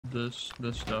this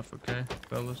stuff, okay,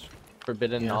 fellas?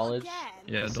 Forbidden knowledge.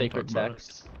 Yeah, don't Sacred talk about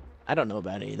texts. I don't know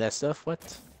about any of that stuff.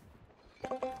 What?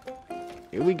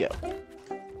 Here we go.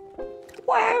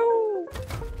 Wow!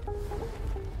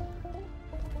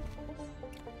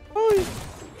 Oh,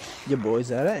 your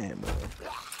boy's out of ammo.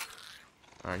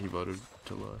 Alright, he voted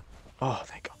to Oh,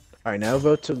 thank God. Alright, now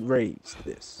vote to raise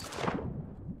this.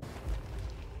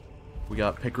 We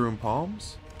got pick room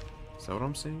palms? Is that what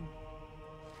I'm seeing?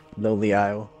 Lonely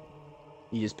Isle.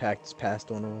 You just passed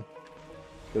on them.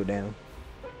 Go down.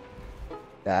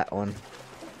 That one.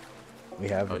 We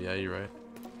have Oh yeah, you're right.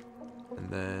 And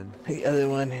then the other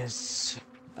one is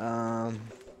I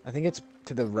think it's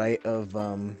to the right of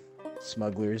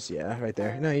Smugglers, yeah, right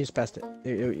there. No, you just passed it.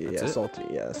 Yeah, That's it? Salty,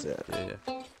 yeah, that's it.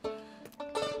 yeah.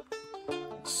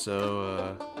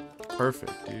 So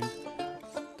perfect, dude.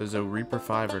 There's a Reaper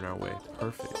 5 in our way.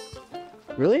 Perfect.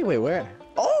 Really? Wait, where?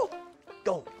 Oh!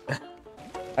 Go!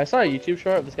 I saw a YouTube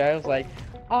short. This guy was like,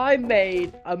 I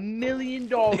made $1 million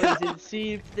in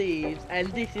Sea of Thieves, and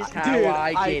this is how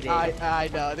I get it. I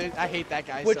know. I hate that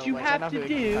guy What so you much. have to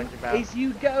do is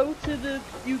you go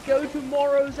to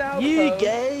Morrow's outpost. You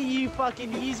gay, you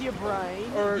fucking use your brain.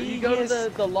 Or you go to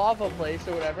the lava place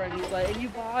or whatever, and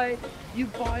you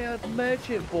buy a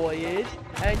merchant voyage,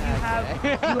 and you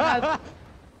have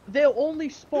they'll only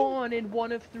spawn in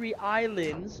one of 3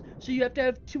 islands, so you have to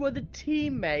have 2 other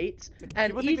teammates,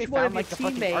 and each one of your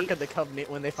teammates. Ark of the Covenant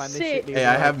when they find this sit- shit. Hey,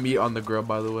 I have meat on the grill,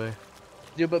 by the way.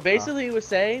 Dude, but basically he was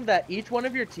saying that each one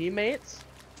of your teammates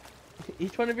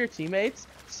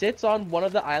sits on one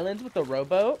of the islands with a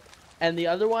rowboat, and the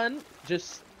other one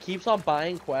just keeps on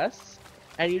buying quests,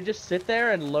 and you just sit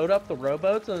there and load up the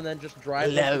rowboats and then just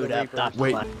drive them to the Reapers.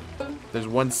 Wait, there's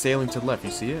one sailing to the left.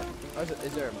 You see it? Oh, is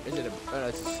it a? Oh, no,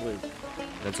 it's a sloop.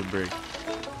 That's a brig.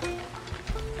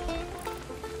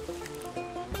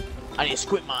 I need to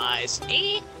squint my eyes.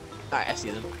 Alright, I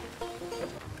see them.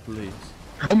 Please.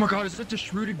 Oh my God, is that the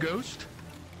Shrewded Ghost?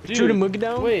 Dude, Shoot a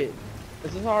Mugadon? wait,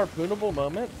 is this a harpoonable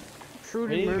moment? We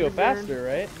need to go faster,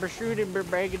 right?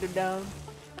 Break it down.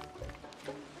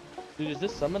 Dude, is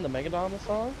this summon the Megadon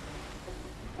song?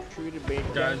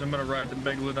 Guys, I'm gonna ride the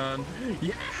Megalodon.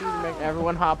 Yeah.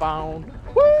 Everyone hop on.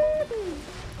 Woo!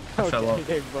 I fell off.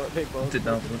 They both Did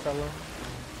not fell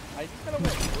off. I just kind of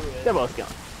went through it. They're both gone.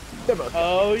 They're both gone.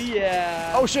 Oh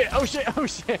yeah. Oh shit, oh shit, oh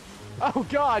shit. Oh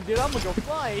God, dude, I'm gonna go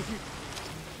flying.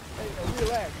 Hey,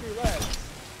 relax.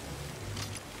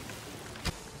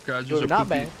 Guys, there's a Not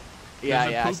poopy, bad. Yeah,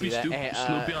 there's a I see that. Hey,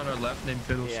 Sloopy on our left named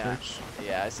Fiddlesticks.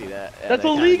 Yeah, I see that. Yeah, That's a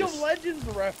that kinda League just- of Legends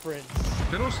reference.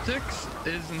 Fiddlesticks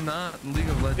is not League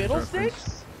of Legends reference.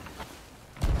 Fiddlesticks?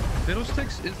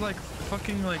 Fiddlesticks is like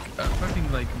fucking like a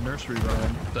fucking like nursery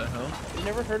rhyme. What the hell? You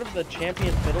never heard of the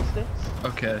champion Fiddlesticks?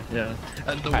 Okay, yeah.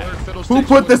 And the word Fiddlesticks. Who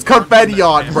put this was born from confetti the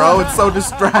on, name- bro? It's so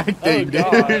distracting, Oh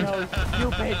god. dude. You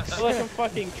bitch. I feel like I'm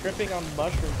fucking tripping on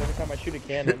mushrooms every time I shoot a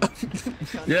cannon.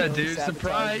 Yeah, dude,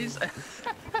 surprise!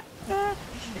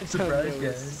 Surprise,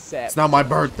 guys. It's not my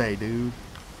birthday, dude.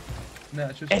 No,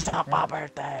 it's just. It's not my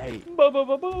birthday.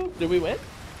 Did we win?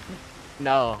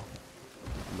 No.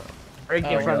 Break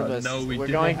in Oh, front of God. us. No, we We're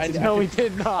didn't. going to. No, we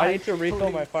did not. I need to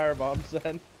refill my firebombs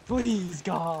then. Please,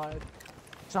 God.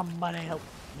 Somebody help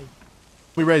me.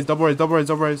 We raise, double raise.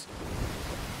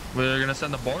 We're gonna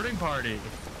send the boarding party.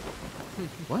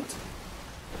 What?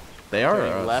 They are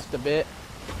Turning left a bit.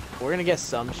 We're gonna get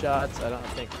some shots. I don't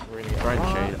think we're gonna get.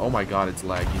 Right shade. Oh my God, it's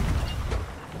laggy.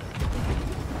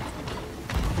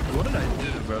 What did I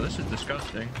do, bro? This is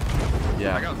disgusting.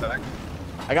 Yeah. I got back.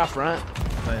 I got front.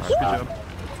 Nice, good job.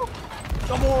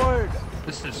 Come on.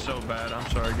 This is so bad. I'm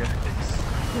sorry, guys.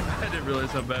 I didn't realize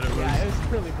how bad it was. Yeah, it was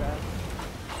really bad.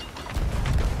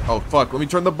 Oh fuck! Let me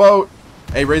turn the boat.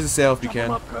 Hey, raise the sail if you Chop can.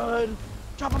 him up, crud.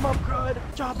 Chop him up, crud.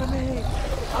 Chopping me.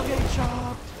 I'm getting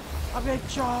chopped. I'm getting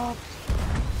chopped.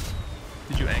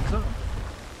 Did you anchor?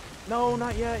 No,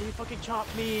 not yet. You fucking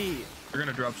chopped me. We're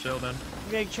gonna drop sail then.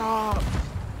 I'm getting chopped.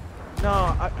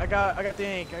 No, I got the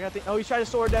ink. Oh, he's trying to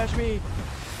sword dash me.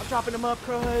 I'm chopping him up,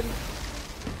 crud.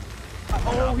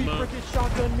 Oh, he freaking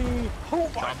shotgunned me. Oh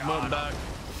my Chop him God. up back.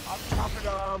 I'm chopping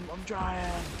him. I'm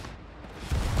trying.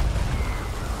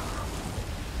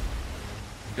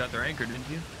 You got their anchor, didn't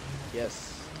you?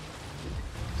 Yes.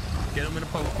 Get them in a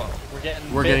poke ball. We're getting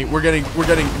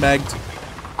megged.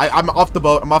 I'm off the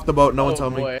boat. No one tell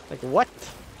me. Boy. Like what?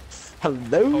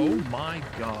 Hello? Oh my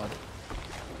God.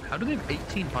 How do they have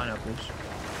 18 pineapples?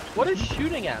 What is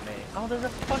shooting at me? Oh, there's a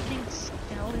fucking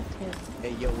skeleton.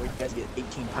 Hey, yo, where'd you guys get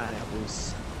 18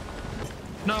 pineapples?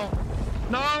 No.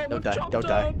 No. Don't die. Don't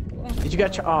die. Did you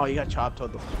get chopped? Oh, you got chopped.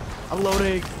 I'm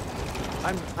loading.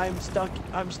 I'm stuck.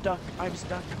 I'm stuck. I'm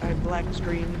stuck. I'm black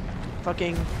screen.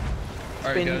 Fucking.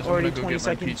 Alright Been guys, I'm already gonna go 20 get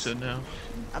seconds. my pizza now.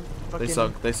 I'm They fucking.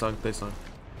 sunk. They sunk. They sunk.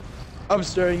 I'm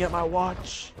staring at my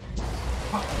watch.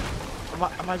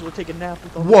 I might as well take a nap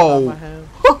with all the Whoa. time I have.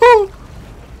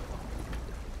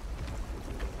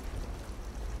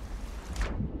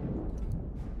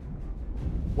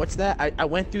 What's that? I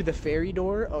went through the ferry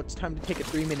door. Oh, it's time to take a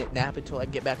 3-minute nap until I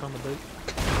get back on the boat.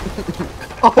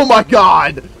 Oh my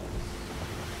god!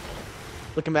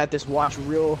 Looking at this watch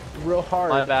real hard.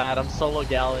 My bad, I'm solo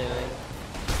galleoning.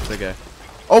 It's okay.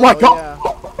 Oh my god!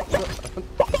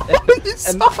 Yeah.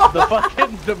 And the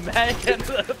fucking, the mag and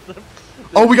the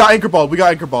Oh, we got anchor balled. We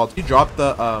got anchor balled. You dropped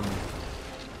the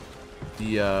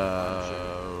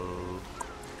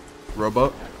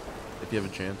rowboat if you have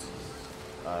a chance.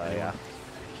 Yeah.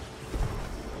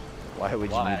 Why would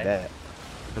you Why? need that?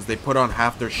 Because they put on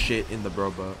half their shit in the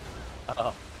rowboat.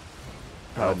 Oh.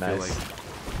 I don't nice. feel like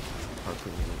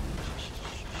harpooning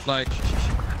it. Like,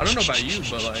 I don't know about you,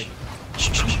 but like,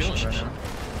 I'm feeling right now.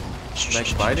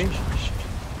 Next biting?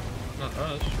 Not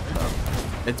us.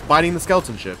 It's biting the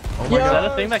skeleton ship. Oh my Yeah. Is god.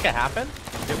 that a thing that can happen?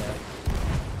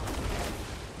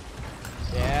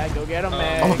 Yeah, go get him, Oh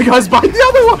man. Oh my god, it's biting the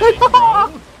other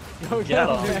one! Go Get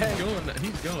him, him. man.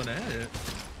 He's going at it.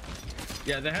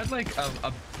 Yeah, they had like they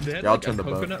had Yeah, I'll like turn a the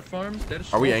boat. coconut farm. They had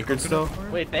a Are we small anchored coconut still?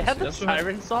 farm. Wait, they had the That's what-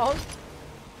 siren song?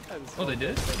 Oh, they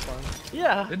did?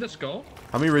 Yeah. Did the skull?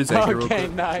 How many raise anchor real Okay,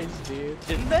 quick? nice, dude.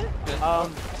 Didn't they?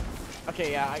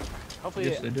 Okay, yeah. Hopefully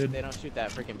Yes, they did. don't shoot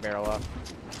that freaking barrel off.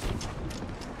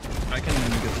 I can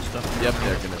get the stuff. Yep,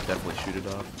 they're gonna definitely shoot it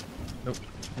off. Nope.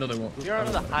 No, they won't. You're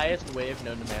on the highest wave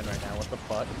known to man right now. What the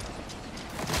fuck?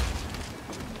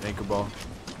 Anchor ball.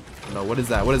 No, what is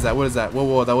that? What is that? What is that? Whoa,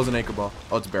 whoa, that was an anchor ball.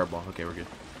 Oh, it's a bear ball. Okay, we're good.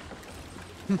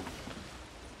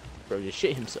 Bro, just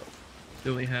shit himself.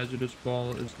 The only hazardous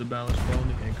ball is the ballast ball and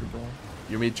the anchor ball.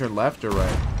 You want me to turn left or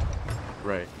right?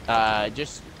 Right.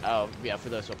 Oh, yeah, for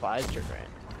those supplies, turn right.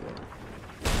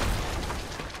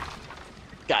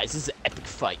 Guys, this is an epic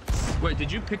fight. Wait,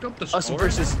 did you pick up the skull? Us right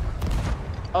versus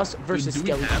now? us versus Do we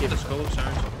skeleton have ship. the skull of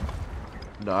Siren Song?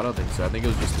 No, I don't think so. I think it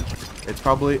was just the... It's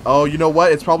probably... Oh, you know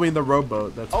what? It's probably in the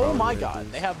rowboat. That's Oh probably my what it god,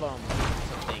 is. they have some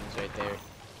things right there.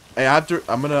 Hey, I have to...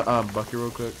 I'm gonna buck you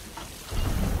real quick.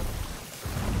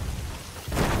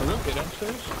 Are we okay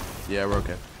downstairs? Yeah, we're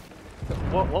okay.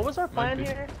 What was our plan be.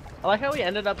 here? I like how we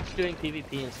ended up just doing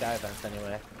PvP and sky events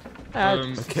anyway.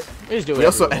 Okay. We just do We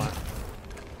also... whatever we want.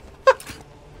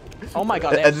 Oh my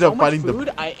god, they Ended have so up much fighting the- food.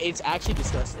 It's actually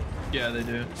disgusting. Yeah, they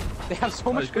do. They have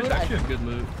so much it's good, food. actually a good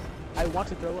loot. I want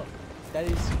to throw up. That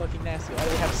is fucking nasty. Why do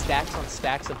they have stacks on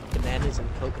stacks of bananas and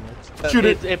coconuts? Shoot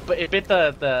it. It bit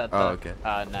the Oh, okay.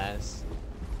 Nice.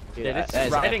 Dude, that it's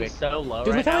is riding epic. so low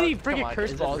Dude, right look how now. many Come freaking on, curse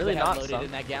is it balls really they have not loaded sunk?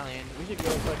 in that galleon. We should go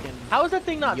fucking... How is that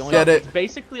thing not You sunk? Get it. It's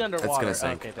basically underwater. gonna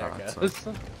sink. Okay, there Oh, it it's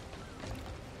goes.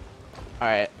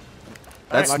 Alright.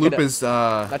 That Alright, sloop I'm is,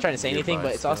 not trying to say anything, nearby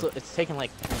but it's still. also... It's taking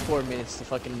like 4 minutes to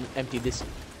fucking empty this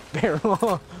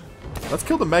barrel. Let's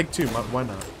kill the Meg too. Why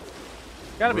not?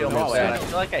 Gotta be Really almost upset. dead. I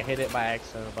feel like I hit it by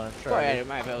accident a bunch. Alright,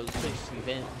 might as well finish the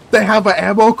event. They have an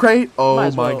ammo crate? Oh Might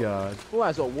as my well. god. We might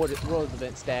as well roll the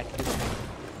vent stack.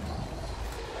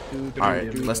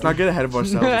 Alright, let's not get ahead of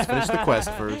ourselves. Let's finish the quest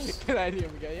first. Good idea,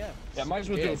 we go, yeah. Yeah, might as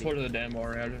well do Yeah, a port of the dam while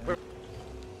we're at it.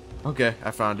 Okay,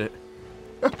 I found it.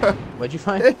 What'd you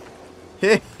find?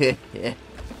 The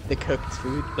The cooked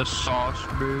food. The sauce,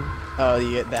 bro. Oh,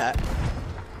 you get that.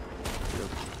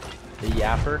 The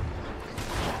yapper.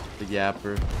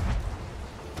 yapper.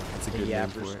 That's a The good name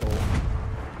yapper for it. skull.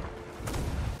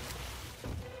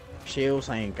 She'll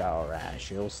sink, alright,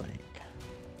 she'll sink.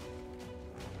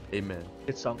 Amen.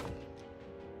 It's sunk.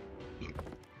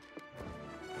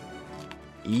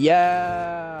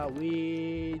 Yeah,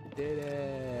 we did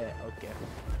it. Okay.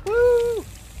 Woo!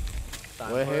 Time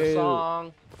for a Woohoo.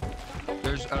 song.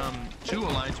 There's 2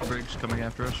 alliance brigs coming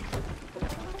after us.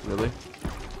 Really?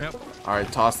 Yep.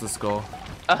 Alright, toss the skull.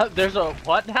 There's a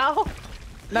what now?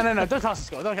 No, don't toss the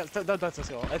skull. Don't toss the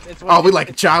skull. It's Oh, we like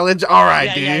a challenge?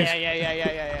 Alright, yeah, dude.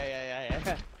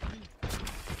 yeah.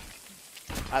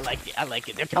 I like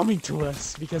it. They're coming to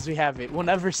us because we have it. We'll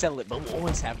never sell it, but we'll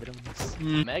always have it on us.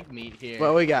 Meg meat here.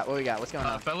 What we got? What's going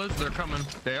on? Fellas, they're coming.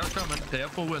 They are coming. They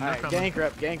have full wind. They're Alright, coming.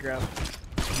 gank up.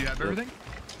 Do you have everything?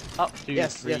 Up, 2,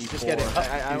 Yes, 3, yes, just 4. get it.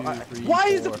 Up, 2, 3, Why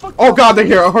is the 4. fuck? Oh god, they're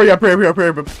here. Hurry up, hurry up.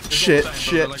 Shit, saying, bro,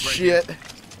 shit, they're, like, right shit.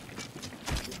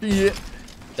 Shit.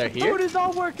 They're here? Food is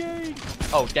not working.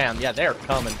 Oh, damn. Yeah, they're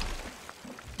coming.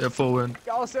 They have full wind.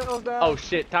 Y'all settle down. Oh,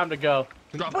 shit. Time to go.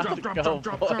 Drop, Time drop, to drop, go, drop,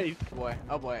 drop, drop. boys.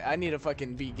 Oh boy, I need to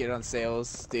fucking get on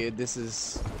sales, dude. This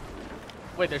is.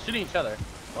 Wait, they're shooting each other.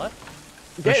 What?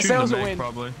 Get Shoot sails the a mag, win.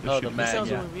 probably. They're Oh, the shooting mag. Sails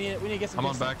a yeah. win. We need to get some. I'm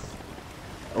on good back. stuff.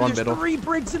 I'm on There's middle. 3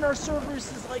 brigs in our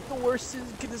servers. Is like the worst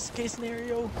in this case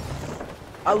scenario.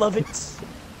 I love it.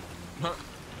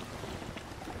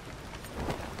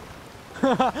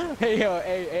 Hey yo,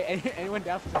 hey, anyone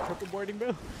down for some triple boarding,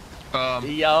 bro?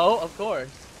 Yo, of course.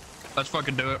 Let's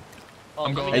fucking do it. Oh,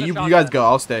 I'm let me going. get Hey, a you shotgun. guys go.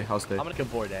 I'll stay. I'll stay. I'm gonna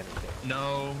board anything.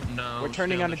 No. We're stay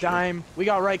turning on the a ship. dime. We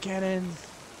got right cannons.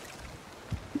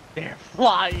 They're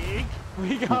flying.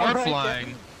 We got We're right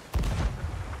flying.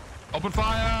 Open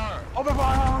fire! Open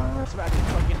fire! It's about to be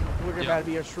fucking. We're Yeah. about to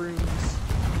be our shrooms.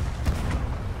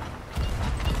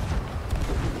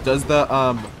 Does the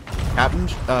captain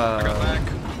I got back.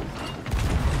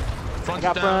 I Front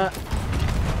got down. front.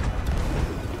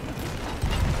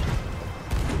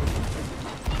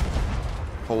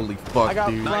 holy fuck, I got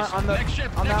dude. front. Nice. On the- next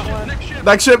ship. on next that ship. one. Next ship.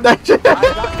 Next ship, next ship. Got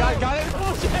it.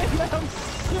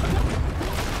 Bullshit.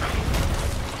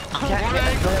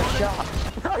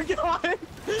 Boarding.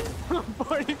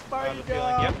 Boarding I party, have a feeling,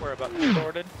 go. yep, we're about to be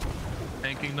boarded.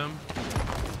 Tanking them.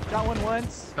 Got one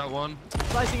once. Got one.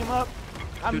 Slicing him up.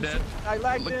 Two dead. I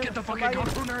lagged him. Get the I'm fucking lagging.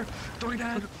 gunner. 3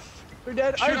 dead. We're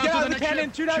dead. Shoot Alright, get out of the next cannon.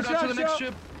 ship. Shoot out, Shoot out to the next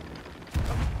ship.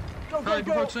 Go, Hurry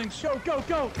before it sinks. Go.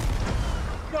 Go.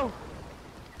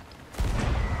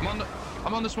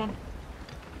 I'm on this one.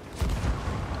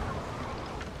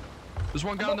 There's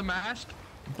one guy on the mast.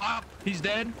 Bop. He's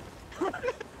dead.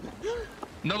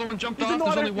 Another one jumped He's in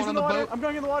off. the There's water. only He's one in on the the water. boat. I'm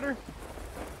going in the water.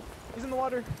 He's in the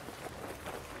water.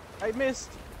 I missed.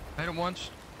 I hit him once.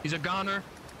 He's a goner.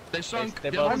 They sunk. they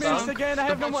The both other I one missed sunk. again. I They're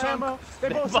have no both more sunk. ammo. They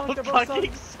They both sunk. They're both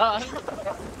fucking sunk.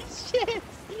 suck. Shit.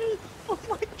 Oh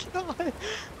my god.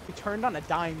 We turned on a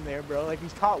dime there, bro. Like we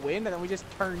caught wind and then we just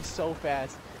turned so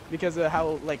fast because of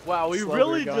how like Wow, we slow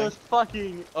really were going. just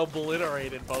fucking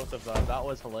obliterated both of them. That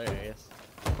was hilarious.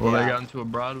 Well, Yeah. they got into a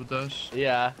broad with us.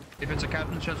 Yeah. If it's a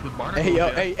captain's chance with barnacles, Hey yo,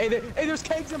 yeah. hey, there's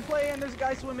kegs in play and there's a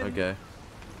guy swimming. Okay.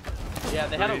 Yeah,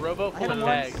 they had a Three. rowboat I full hit of him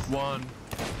once. kegs. One.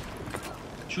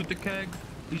 Shoot the keg.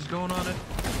 He's going on it.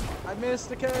 I missed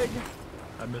the keg.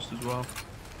 I missed as well.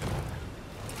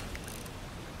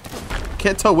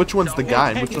 Can't tell which one's the No,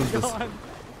 guy and Keg which one's is the gone.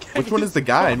 which one is the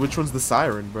guy and which one's the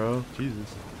siren, bro.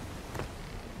 Jesus.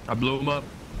 I blew him up.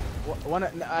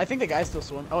 I think the guy's still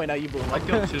swimming. Oh wait, no, you blew him. I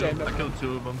killed 2. Okay, no. I killed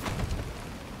 2 of them.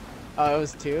 Oh, it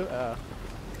was 2? Oh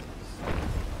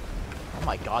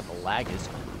my god, the lag is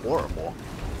horrible.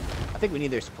 I think we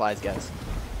need their supplies, guys.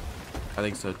 I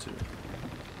think so too.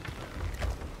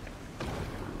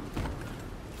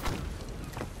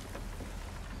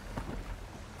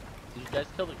 Did you guys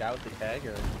kill the guy with the keg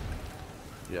or?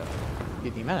 Yeah.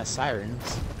 Dude, the amount of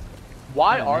sirens.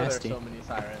 Why Kinda are nasty. there so many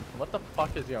sirens? What the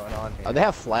fuck is going on here? Oh, they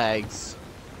have flags.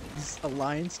 This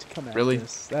alliance to come out Really?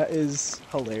 this. That is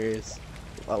hilarious.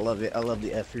 I love it. I love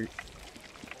the effort.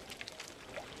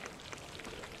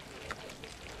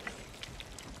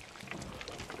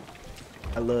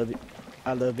 I love it.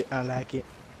 I love it. I like it.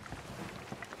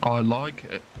 I like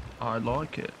it. I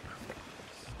like it.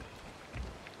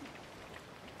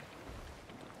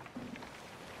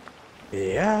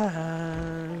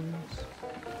 Yeah.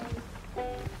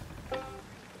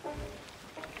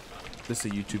 This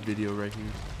is a YouTube video right here.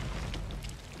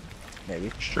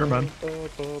 Maybe. Sure, man.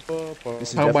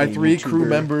 This is How my definitely 3 a crew YouTuber.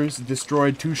 members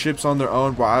destroyed 2 ships on their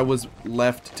own while I was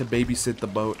left to babysit the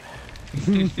boat.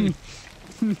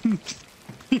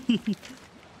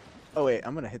 Oh wait,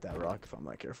 I'm gonna hit that rock if I'm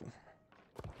not careful.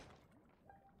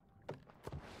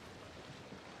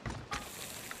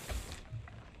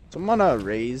 So I'm gonna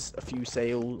raise a few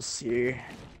sails here.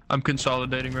 I'm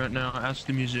consolidating right now. Ask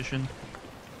the musician.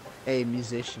 Hey,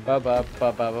 musician. Ba ba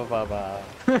ba ba ba ba ba.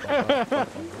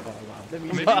 The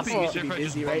Maybe musician it'd be seems easier to if be I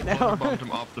just busy right water now. bombed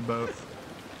him off the boat.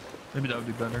 Maybe that would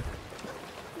be better.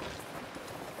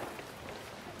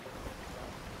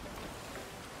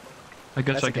 I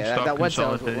guess That's I can okay. stop That one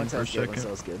consolidating sounds for a good. One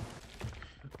second. sounds good.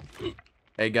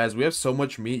 Hey guys, we have so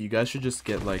much meat. You guys should just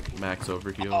get like max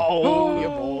overheal. Oh, your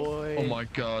boy. Oh my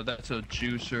god, that's a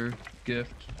juicer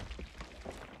gift.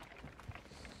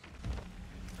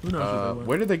 Who knows where they went?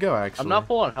 Where did they go actually? I'm not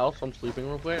full on health, so I'm sleeping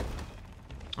real quick.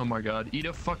 Oh my god, eat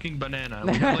a fucking banana.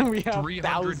 We have like We have 300.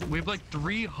 thousands. We have like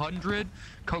 300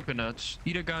 coconuts.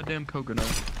 Eat a goddamn coconut.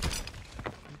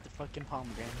 The fucking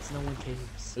pomegranates. No one cares.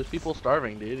 There's people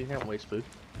starving, dude. You can't waste food.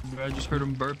 I just heard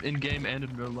him burp in game and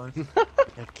in real life.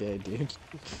 Okay, dude.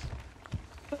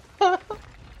 The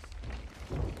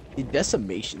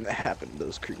decimation that happened to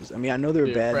those crews. I mean, I know they're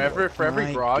Dude, bad. for every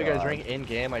my grog I God. drink in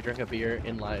game, I drink a beer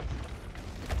in life.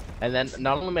 And then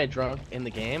not only am I drunk in the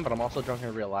game, but I'm also drunk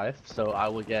in real life, so I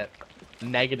will get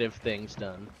negative things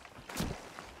done.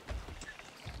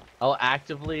 I'll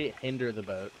actively hinder the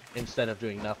boat instead of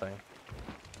doing nothing.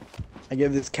 I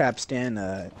give this capstan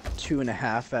a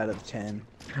 2.5 out of 10.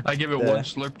 I give it 1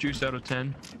 slurp juice out of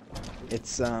 10.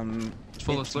 It's It's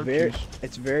full of slurp very, juice.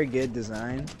 it's very good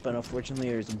design, but unfortunately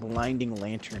there's a blinding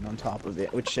lantern on top of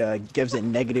it, which gives it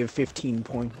negative 15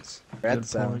 points.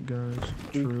 That's Good point, guys.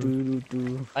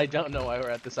 True. I don't know why we're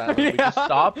at this island. We just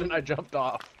stopped and I jumped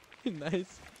off.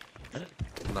 Nice.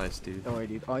 Nice, dude. Don't worry,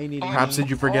 dude. All you need. Perhaps did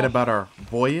you forget about our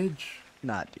voyage?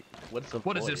 Nah, dude.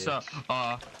 What is this?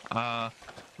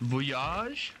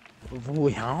 Voyage?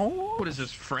 Voyage? What is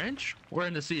this, French? We're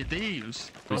in the Sea of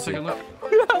Thieves. Let's take a look.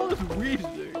 That was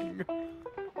weird.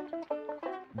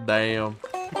 Damn.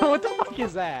 What the fuck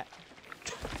is that?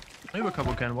 I have a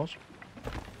couple cannonballs.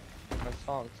 My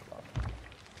song's off.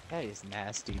 That is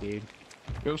nasty, dude.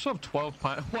 We also have 12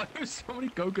 pine. Why are so many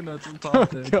coconuts on top Oh of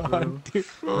that, bro? god, dude.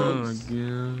 Oh my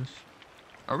gosh.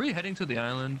 Are we heading to the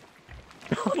island?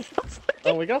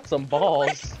 Oh, we got some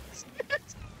balls.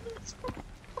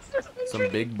 Some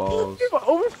big balls. We have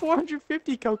over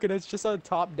 450 coconuts just on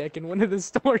top deck in one of the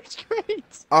storage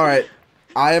crates. Alright.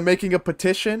 I am making a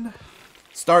petition.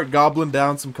 Start gobbling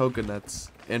down some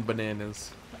coconuts and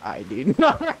bananas. I dude.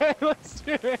 Alright, let's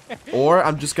do it. Or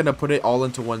I'm just gonna put it all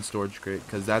into one storage crate,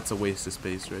 because that's a waste of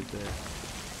space right there.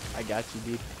 I got you,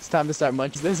 dude. It's time to start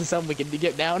munching. This is something we can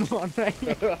get down on right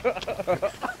here.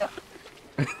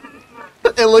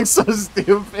 It looks so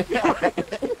stupid.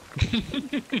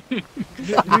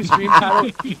 New stream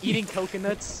title, eating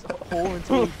coconuts whole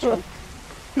until you choke.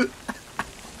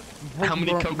 How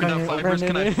many coconut fibers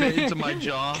can I fit into my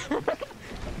jaw?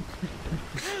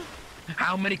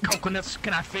 How many coconuts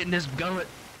can I fit in this gullet?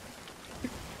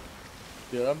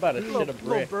 Dude, I'm about to shit a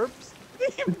brick. burps.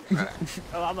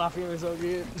 Oh, I'm not feeling so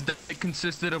good. It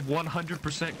consisted of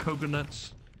 100%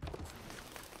 coconuts.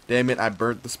 Damn it, I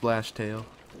burnt the splash tail.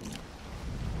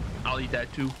 I'll eat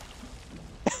that too.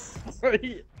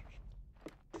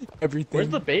 Everything. Where's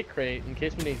the bait crate in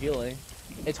case we need healing?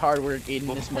 It's hard work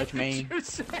eating this much main.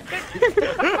 Where's the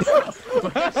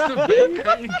bait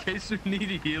crate in case we need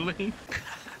healing?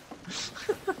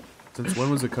 Since when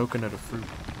was a coconut a fruit?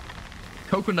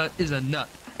 Coconut is a nut,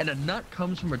 and a nut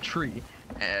comes from a tree.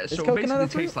 So it coconut basically a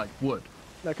fruit? tastes like wood.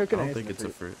 No, I coconut don't think isn't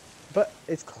it's a fruit. But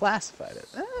it's classified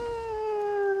as.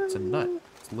 It's a nut.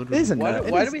 It's literally It is a Why, nut. do,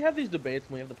 It why is- do we have these debates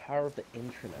when we have the power of the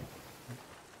internet?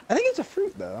 I think it's a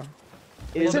fruit though.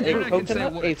 Is the a internet can say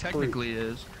coconut what a it fruit? technically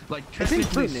is. Like It's in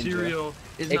technically, Fruit Ninja. cereal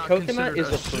is A not coconut considered is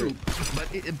a fruit.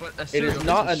 soup, but a It cereal is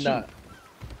not a soup. nut.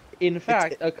 In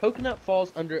fact, a coconut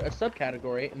falls under a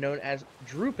subcategory known as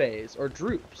drupes or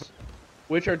drupes,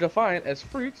 which are defined as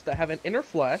fruits that have an inner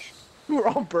flesh We're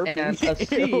all burping. and a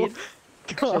seed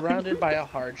surrounded by a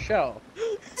hard shell.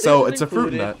 So This it's is a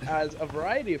fruit included nut. As a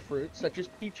variety of fruits such as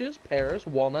peaches, pears,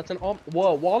 walnuts, and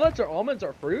whoa, walnuts or almonds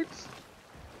are fruits?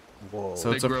 Whoa. So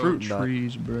They it's a grow fruit in nut.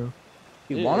 trees, bro.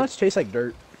 Dude, walnuts taste like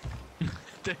dirt.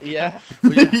 Yeah,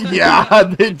 Yeah,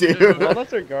 they do.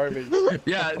 walnuts are garbage.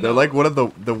 Yeah, They're like one of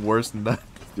the worst nuts.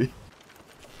 dude.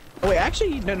 Oh wait,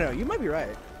 actually, no, you might be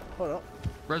right. Hold up.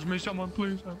 Res me someone,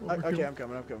 please. Okay, I'm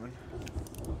coming.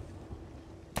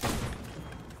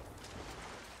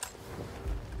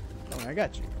 Oh, I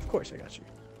got you. Of course, I got you.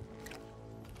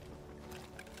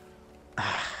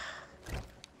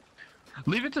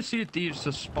 Leave it to Sea of Thieves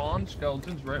to spawn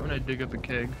skeletons right when I dig up a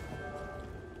keg.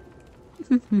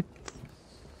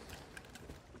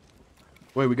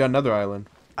 Wait, we got another island.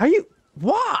 Are you?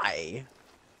 Why?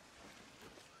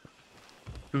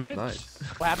 Nice.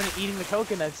 What happened to eating the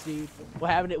coconuts, dude? What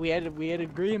happened? We had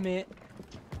agreement.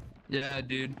 Yeah,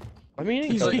 dude. I'm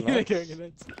eating He's eating the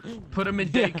coconuts. coconuts. Put them in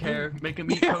daycare. Make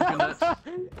them eat coconuts.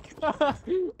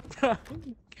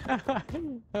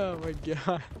 Oh my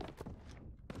god.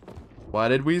 What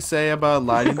did we say about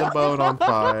lighting the boat on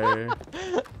fire?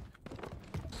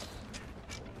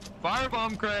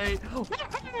 Firebomb crate.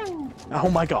 Woohoo! Oh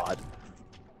my god.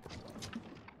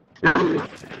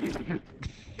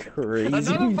 Crazy.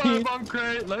 Another dude. firebomb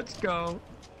crate. Let's go.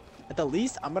 At the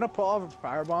least, I'm gonna pull all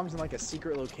fire bombs in like a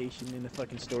secret location in the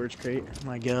fucking storage crate. Oh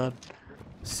my god.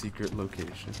 Secret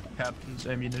location. Captain's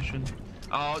ammunition.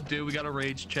 Oh, dude, we got a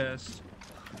rage chest.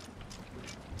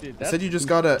 Dude, It that's, said you just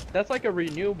got a. that's like a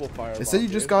renewable fire. It said you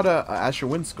just got a Asher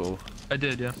Wind Skull. I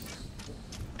did, yeah.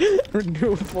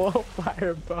 Renewable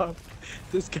fire bomb.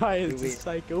 This guy is a Wait.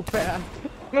 psychopath.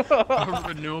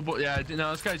 Renewable. Yeah,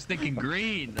 no, this guy's thinking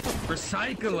green.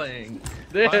 Recycling.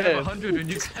 I have Dude, 100 and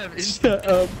you have Shut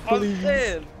up, I'm please.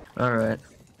 saying. All right.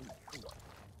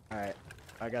 Alright,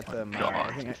 I got the.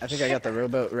 God. I think I got the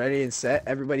rowboat ready and set.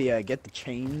 Everybody, get the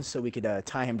chains so we could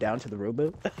tie him down to the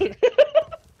rowboat.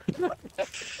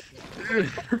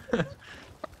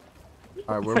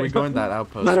 All right, where are we going? That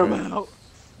outpost. Let him right? out.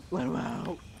 Let him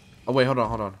out. Oh wait, hold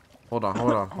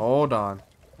on.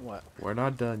 What? We're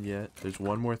not done yet. There's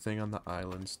one more thing on the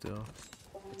island still.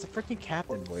 It's a freaking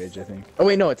captain voyage, I think. Oh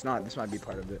wait, no, it's not. This might be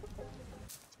part of it.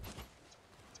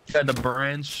 Yeah, the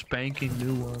brand spanking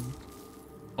new one.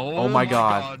 Oh my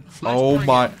god. Let's Oh bring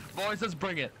my. it. Boys, let's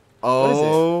bring it.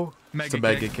 Oh. Mega It's a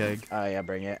mega keg. keg. Oh yeah,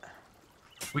 bring it.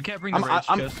 We can't bring the rage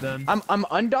chest then. I'm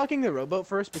undocking the rowboat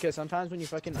first because sometimes when you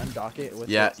fucking undock it with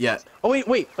Yeah, yeah. Oh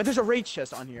wait, but there's a rage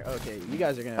chest on here. Okay, you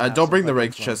guys are gonna. have Don't some bring the fucking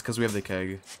rage fun. chest because we have the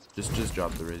keg. Just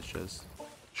drop the rage chest.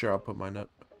 Sure, I'll put mine up.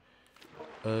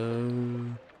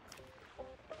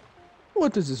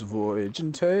 What does this voyage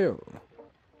entail?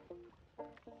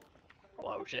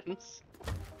 Explosions.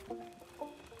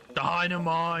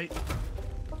 Dynamite.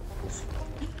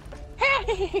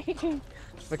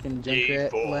 Fucking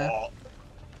Junkrat laugh.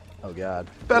 Oh god.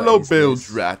 Fellow What is bilge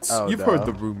this? rats, Oh, you've no. heard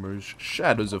the rumors,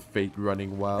 shadows of fate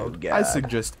running wild. Oh, I God.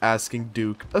 suggest asking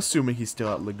Duke, assuming he's still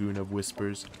at Lagoon of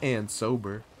Whispers, and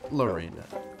sober, Lorena.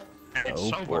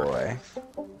 Oh boy.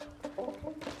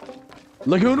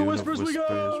 Lagoon of Whispers, we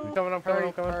go! Coming up, coming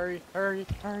up, coming up.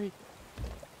 Hurry.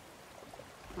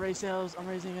 Raise sails, I'm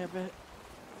raising it a bit.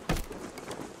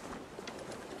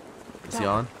 Is he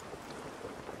on?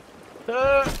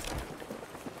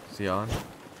 Is he on?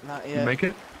 Not You yet. make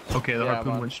it? Okay, the Yeah, I'm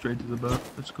harpoon on. went straight to the boat.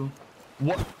 That's cool.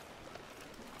 What?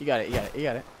 You got it. What? You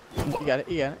got it.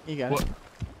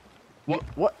 What?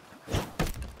 What?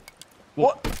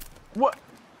 What? What?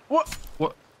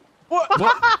 What is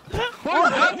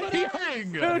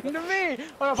happening? Dude, to me!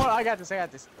 Hold up, I got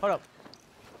this. Hold up.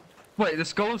 Wait, the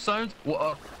skull of sirens?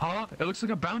 What? Huh? It looks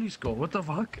like a bounty skull. What the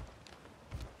fuck?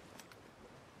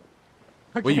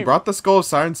 Wait, you brought the Skull of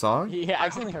Siren song? Yeah, I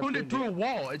accidentally harpooned it through a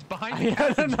wall. It's behind the I don't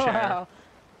captain's know chair. how.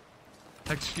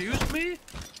 Excuse me?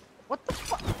 What the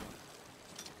fuck?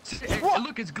 Hey,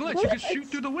 look, it's glitched. You can shoot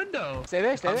through the window. Stay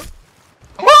there.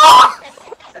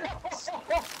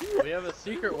 We have a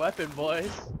secret weapon, boys.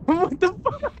 What the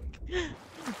fuck?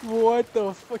 What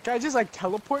the fuck? Can I just like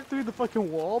teleport through the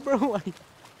fucking wall, bro? Like.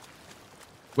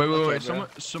 Wait, Okay, wait. bro.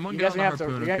 Someone You get guys on gonna the have to.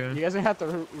 harpoon, okay? You guys gonna have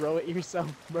to row it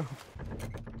yourself, bro.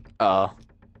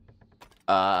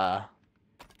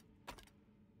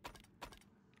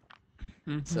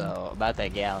 So about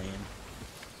that galleon.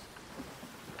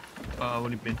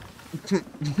 What do you mean?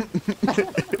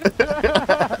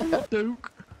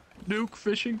 Duke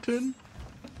Fishington?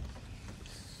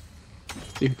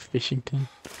 Duke Fishington.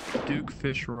 Duke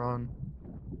Fish Run.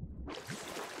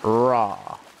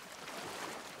 Raw.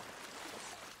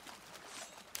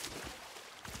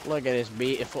 Look at this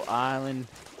beautiful island.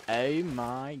 Oh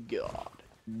my god.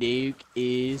 Duke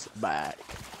is back.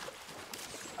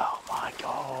 Oh my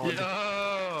god.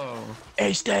 Yo!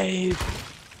 Hey Steve!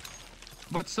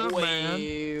 What's up, man?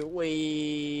 Okay,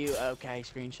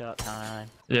 screenshot time.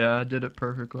 Yeah, I did it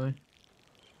perfectly.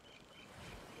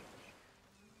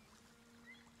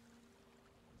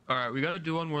 Alright, we gotta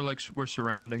do one where, like, we're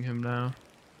surrounding him now.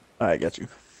 Alright, got you.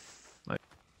 Like-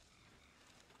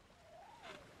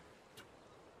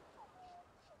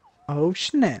 Oh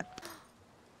snap.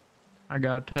 I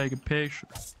gotta take a picture.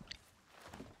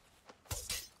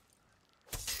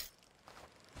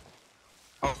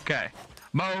 Okay.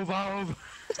 Move over.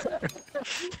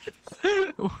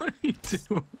 What are you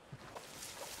doing?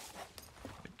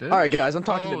 Alright guys, I'm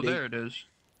talking to Oh, Duke. there it is.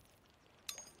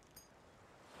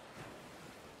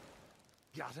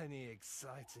 Got any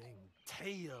exciting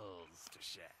tales to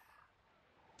share?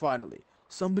 Finally,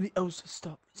 somebody else has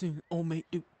stopped singing old mate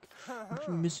Duke.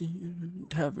 I'm missing you in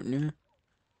the tavern,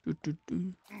 yeah.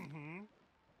 Mm-hmm.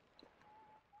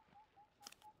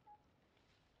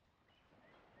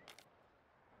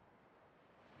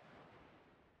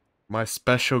 My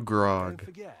special Don't grog.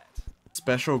 forget.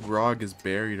 Special grog is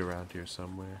buried around here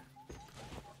somewhere.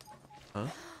 Huh?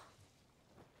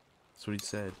 That's what he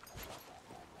said.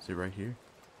 Is it right here?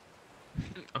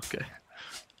 Okay.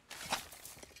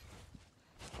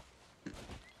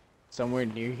 Somewhere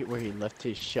near where he left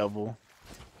his shovel.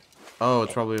 Oh,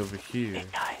 it's probably over here. Hey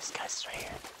guys, it's right here.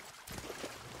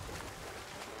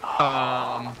 What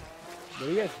are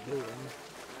you guys doing?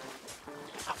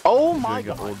 Oh my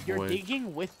doing an god, old you're boy.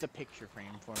 digging with the picture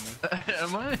frame for me.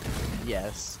 Am I?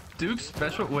 Yes. Duke's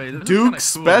special. Wait, this is Duke kinda cool.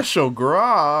 Special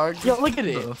Grog. Yo, look at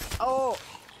it. The Oh.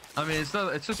 I mean, it's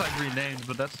not. It's just like renamed,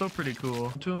 but that's still pretty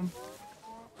cool. To him.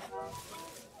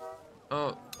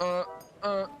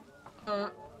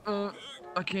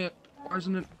 I can't. Why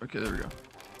isn't it? Okay, there we go.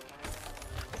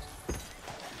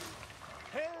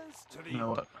 Here's to the You know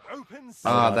what? open sea.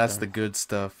 Ah, God, that's damn. the good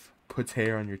stuff. Puts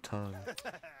hair on your tongue.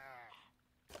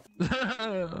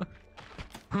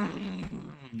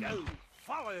 Go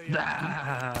follow you.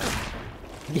 Ah.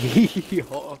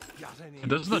 Yo. Got any?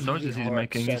 Those are the noises he's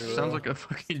making. He etc. sounds like a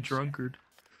fucking drunkard.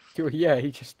 Yeah,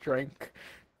 he just drank.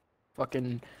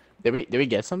 Fucking. Did we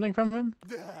get something from him?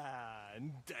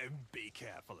 Don't be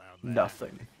careful out there.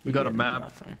 Nothing. We He got a gave me map.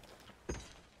 nothing.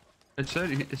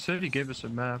 It said he gave us a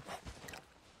map.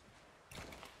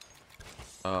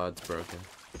 It's broken.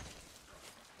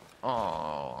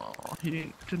 Oh, he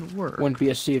didn't work. Wouldn't be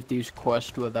a Sea of Thieves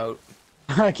quest without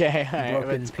Okay,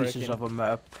 broken pieces of a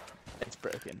map. It's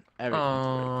broken. Everything's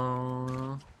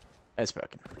broken. Oh. It's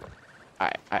broken.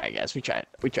 Alright, guys. We tried.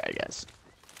 We tried, guys.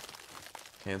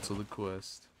 Cancel the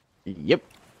quest. Yep.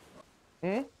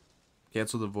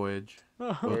 Cancel the voyage.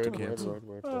 Vote to Word, cancel.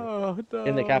 word. Oh, no.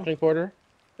 In the captain quarter?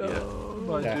 Yeah.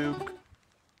 Bye, Yeah. Duke.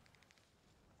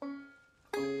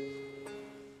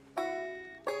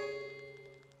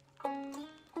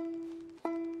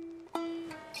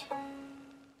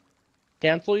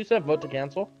 Cancel, you said? Vote to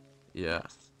cancel? Yeah.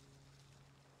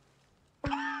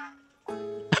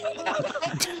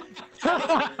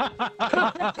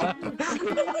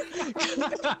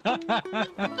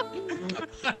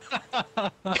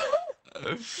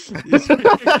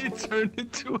 He turned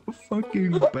into a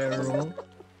fucking barrel.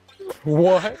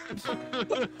 What?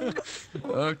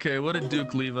 Okay, what did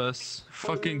Duke leave us?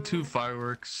 Fucking 2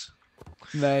 fireworks.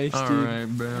 Nice, dude. Alright,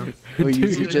 bro. We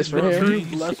use it His just for him.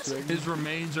 remains- His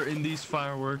remains are in these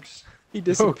fireworks. He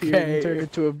disappeared Okay. and turned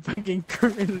into a fucking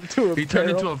into a He turned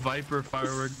into a viper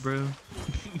firework, bro.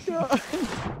 I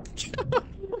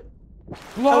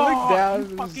looked down.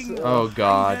 and fucking- was, Oh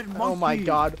god. oh my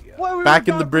god. Why were we Back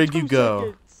in the gone for brig 2 you go.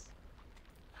 seconds?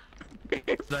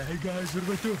 Like, hey guys, what if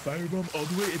I throw a firebomb all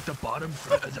the way at the bottom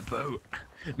front of the boat?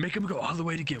 Make him go all the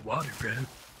way to get water, bro.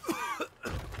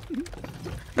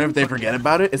 And if they forget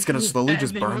about it, it's gonna slowly And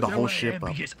just they burn know the where whole I ship am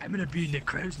up. Because I'm gonna be in the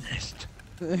crow's nest.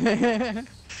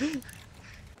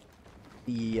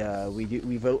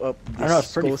 We vote up I the know,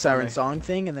 it's pretty skull siren funny. song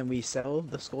thing, and then we sell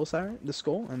the skull siren,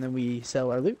 and then we sell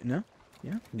our loot. No,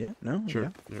 no,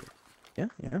 Sure. yeah.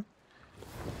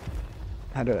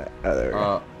 How do I? Oh, there we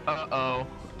go. Uh-oh.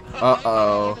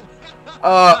 Uh-oh.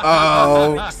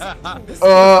 Uh-oh.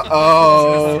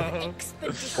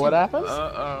 What happens?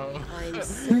 Uh-oh.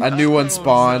 A new one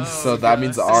spawned, so that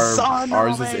means ours is Son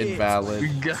of a-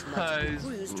 invalid. Guys,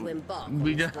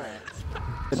 we got...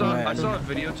 I saw a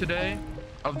video today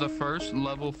of the first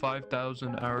level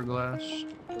 5,000 hourglass,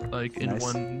 like in Nice.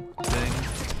 one thing.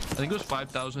 I think it was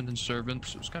 5,000 in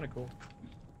servants. It was kind of cool.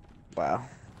 Wow.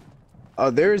 Oh,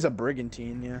 there is a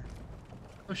brigantine. Yeah.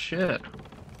 Oh shit.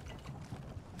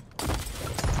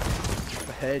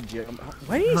 The head. Yeah.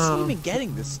 Where is he even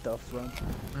getting this stuff from?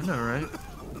 I know, right?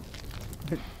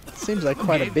 Seems like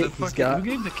quite a bit he's got. Who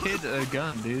gave the kid a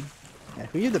gun, dude? Yeah,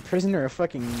 who gave the prisoner a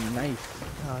fucking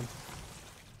knife? God.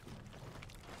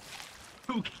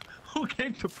 Who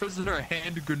gave the prisoner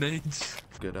hand grenades?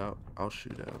 Get out. I'll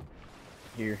shoot out.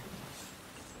 Here.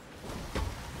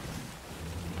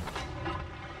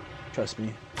 Trust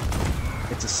me.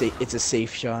 It's a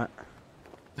safe shot.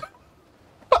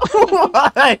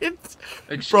 What?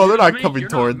 Bro, they're not Excuse me, coming you're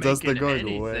towards us, they're making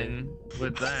going away. anything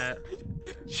with that.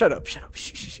 Shut up. Shh.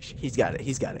 He's got it.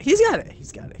 He's got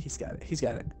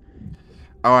it.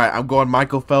 Alright, I'm going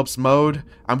Michael Phelps mode.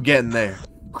 I'm getting there.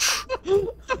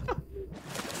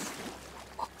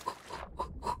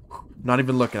 Not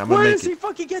even looking. I'm gonna Where make does he it.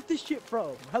 fucking get this shit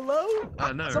from? Hello?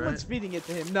 I know, Someone's right? feeding it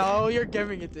to him. No, you're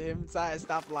giving it to him.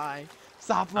 Stop lying.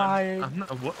 Stop lying. I'm not,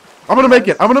 what? I'm gonna make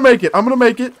it. I'm gonna make it. I'm gonna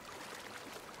make it.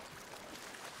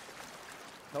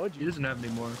 Told He you. doesn't have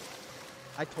any more.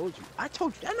 I told you. I'm not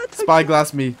telling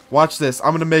Spyglass me. Watch this.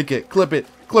 I'm gonna make it. Clip it.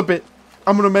 Clip it.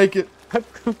 I'm gonna make it.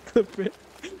 Clip it.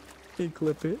 Hey,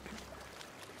 clip it.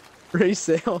 Raise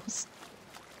sales.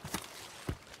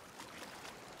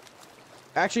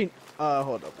 Actually,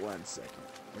 hold up 1 second.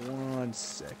 1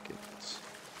 second.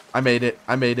 I made it.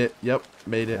 I made it. Yep,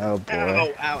 made it. Oh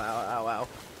boy. Ow.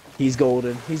 He's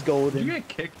golden. He's Did golden. you get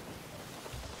kicked?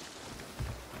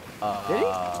 Did he?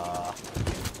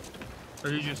 Or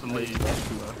did you just leave?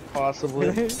 Possibly.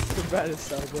 The bad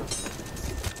sub.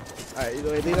 Alright,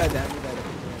 either way, leave that down.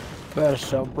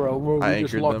 Best up, bro. I We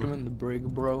just anchored locked them. him in the brig,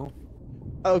 bro.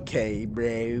 Okay,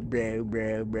 bro.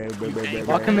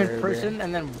 Lock him in prison,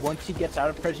 and then once he gets out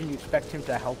of prison, you expect him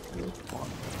to help you.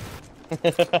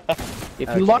 If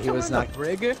Okay, you lock he him was in not- the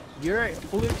brig, you're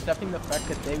fully accepting the fact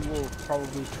that they will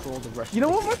probably troll the rest You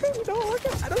know of what, the Marco?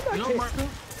 I don't You know care. Marco?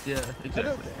 Yeah, I exactly.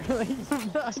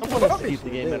 don't care. Someone has to keep the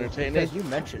game entertaining. Because you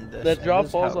mentioned this. That and drop this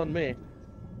is falls how- on me.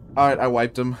 Alright, I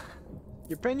wiped him.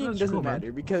 Your opinion That's doesn't cool, man.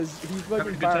 matter because he's Having a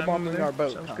fucking good time over firebombing there? our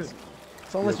boat Sounds good. constantly.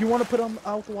 So unless you want to put him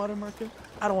out the water, Marco,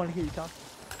 I don't want to hear you talk.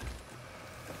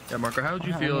 Yeah, Marco, how would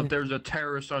you feel if there was a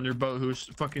terrorist on your boat who's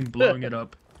fucking blowing it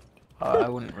up? I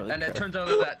wouldn't really And care. it turns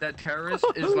out that terrorist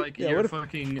is like your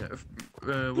fucking,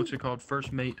 what's it called,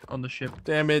 first mate on the ship.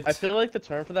 Damn it. I feel like the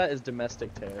term for that is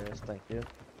domestic terrorist. Thank you.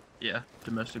 Yeah,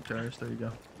 domestic terrorist, there you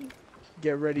go.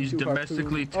 Get ready He's to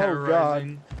domestically harpoon. Oh, God.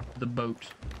 terrorizing the boat.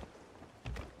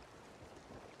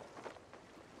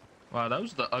 Wow, that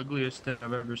was the ugliest thing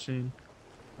I've ever seen.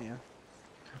 Yeah.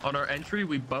 On our entry,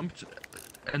 we bumped,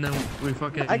 and then we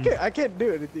fucking... I can't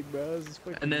do anything, bro. This is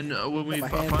fucking... And then when we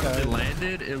got my hand finally tied.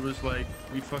 landed, it was like,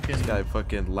 we fucking... This guy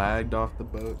fucking lagged off the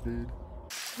boat, dude.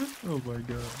 Oh my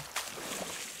god.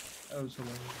 That was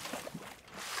hilarious.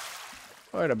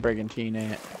 Where the brigantine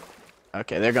at?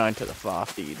 Okay, they're going to the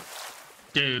FOF, dude.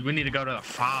 Dude, we need to go to the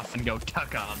FOF and go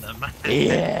tuck on them.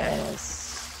 Yes!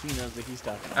 He knows what he's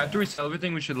talking about. After we sell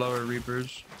everything, we should lower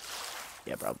Reapers.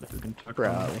 Yeah, probably. We can tuck on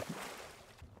them. Probably.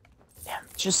 Damn,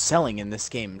 just selling in this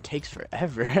game takes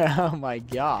forever. Oh my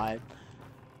god.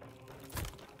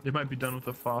 They might be done with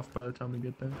the FOF by the time we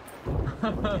get there.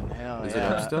 Fucking hell, Is it yeah.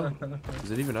 up still?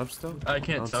 Is it even up still? I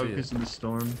can't don't tell see because it. of the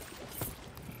storm.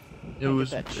 It Look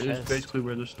was at that it's chest. basically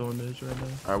where the storm is right now.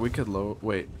 Alright, we could lower.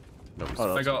 Wait. No, it's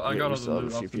Hold on. I got all we the still have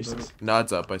loot a few off the pieces. boat. No,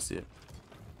 it's up. I see it.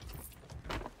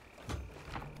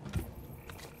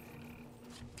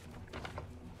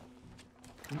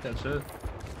 I think that's it.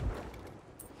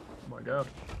 Oh my god.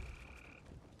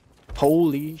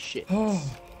 Holy shit. Oh,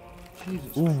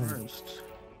 Jesus Christ.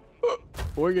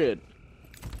 We're good.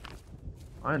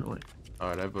 Finally.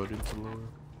 Alright, I voted to lower.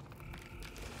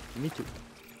 Me too.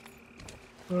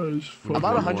 That is I'm fucking...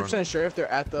 not one 100% sure if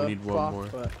they're at the We need one FOF, more.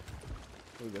 but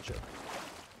we'll go check.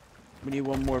 We need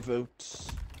one more vote.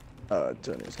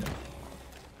 Tony's gonna.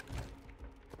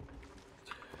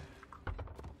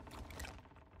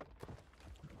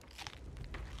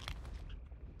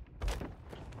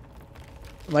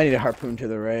 Might need a harpoon to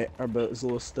the right. Our boat is a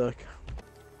little stuck.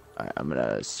 Alright, I'm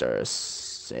gonna start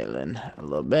sailing a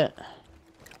little bit.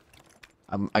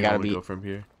 I gotta be. Go from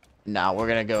here. Nah, we're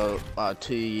gonna go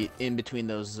to in between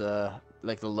those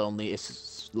like the lonely.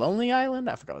 It's Lonely Island.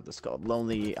 I forgot what this is called.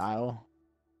 Lonely Isle,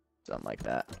 something like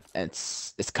that. And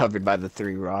it's covered by the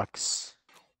 3 rocks.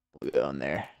 We'll go in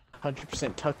there.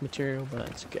 100% tuck material, but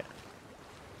it's okay.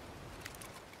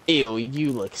 Ew,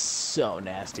 you look so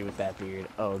nasty with that beard.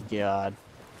 Oh god.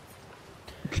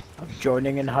 I'm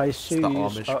joining in high seas. the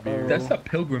Amish beard. That's a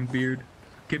pilgrim beard.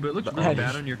 Okay, but it looks really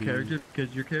bad Amish on your beard. character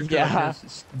because your character Yeah. like,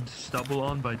 has stubble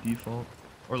on by default.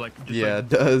 Or like, just Yeah, like, it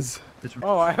does. it's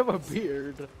Oh, I have a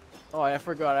beard. Oh, I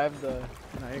forgot. I have the.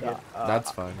 No, you're good.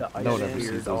 That's fine. the No one ice ever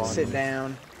beard sees those. on. Sit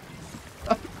down.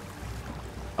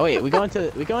 Oh wait, we go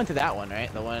into that one,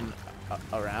 right? The one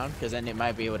around, because then it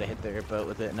might be able to hit their boat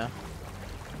with it. No.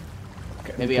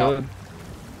 Okay. Maybe I'll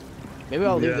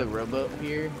leave Yeah. the rowboat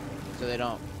here so they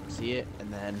don't see it,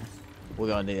 and then we'll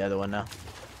go into the other one now.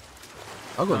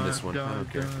 I'll go in this one. I don't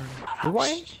care.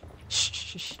 What?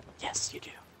 Shh. Yes, you do.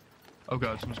 Oh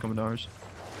god, someone's coming to ours.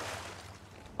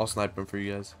 I'll snipe him for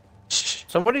you guys. Shh.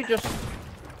 Somebody just.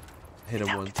 Hit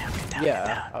him once. Get down.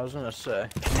 Yeah, I was gonna say.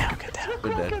 Get down.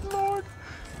 They're dead.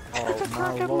 Oh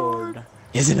my lord.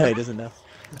 He doesn't know. He doesn't know.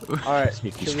 All right.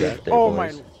 Sneaky should we- scrap there, Oh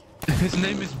boys. my. His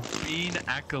name is Bean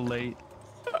Accolade.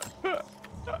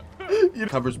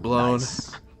 Cover's blown.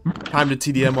 Nice. Time to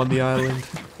TDM on the island.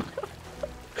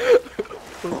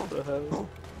 What the hell?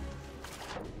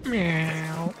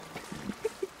 Meow.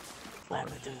 Let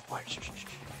me do the work.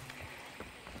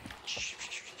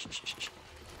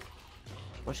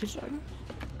 What's he saying?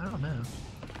 I don't know.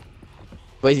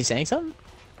 Wait, is he saying something?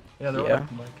 Yeah, they're Yeah.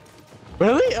 all like...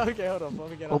 Really? Okay, hold on. Let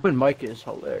me get on. Open mic is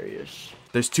hilarious.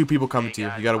 There's 2 people coming to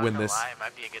you. You gotta win this. It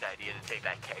might be a good idea to take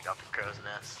that keg off the crow's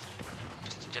nest.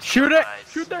 Just Shoot it!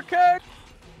 otherwise- Shoot their keg!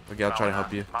 Okay, I'll try to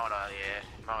help you. Might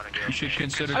wanna get You should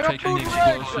consider I got taking the food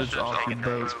ready. explosives off the taking the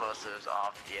boat. explosives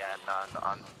off. Yeah,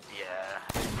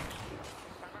 yeah.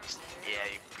 Yeah,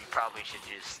 you probably should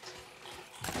just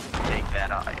take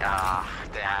that off.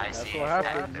 Yeah, I see. what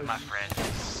happened. My friend,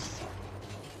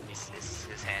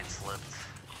 his hand slipped.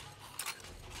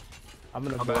 I'm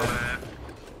gonna How go.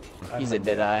 about He's a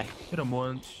dead eye. hit him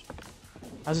once.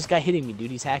 How's this guy hitting me,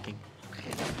 dude? He's hacking.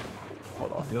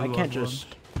 Hold on. The I other can't one just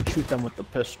shoot them with the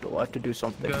pistol. I have to do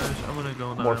something. Guys, I'm gonna go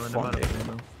on the More island. I'm out of funny.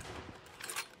 ammo.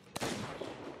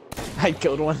 I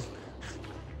killed one.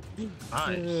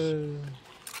 Nice.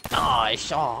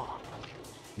 Nice. Oh.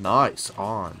 Nice.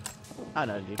 On. I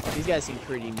don't know, dude. These guys seem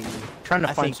pretty new. Trying to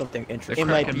I find think something The interesting.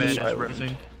 might Kraken be man is silent.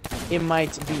 resing. it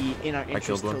might be in our killed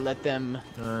interest to one. let them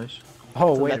Nice.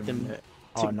 Oh to wait let a them minute.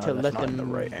 to, Oh, no, to that's let not in them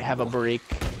the right have a angle. break.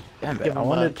 Damn Give it! I them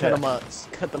wanted to.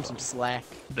 cut them some slack.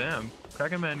 Damn,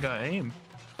 Kraken man got aim.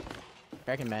 All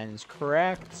Kraken Man is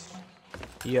correct.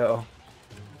 Yo.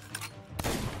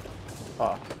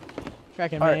 Oh.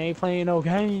 Kraken Man ain't playing no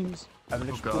games. Have an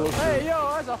Oh, explosive. God. Hey,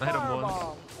 yo, that's a I hit him once.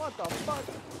 fireball. What the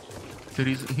fuck? Dude,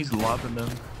 he's lobbing them.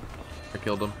 I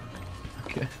killed him.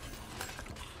 Okay.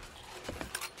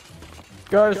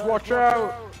 Guys, watch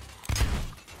out.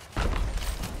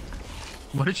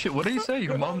 What did he say?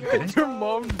 Your mom's gay? Your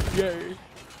mom's gay.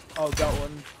 Oh, got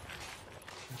one.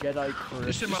 Jedi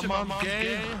Chris. You said my mom's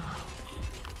gay?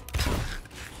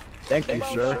 Thank you,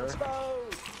 sir.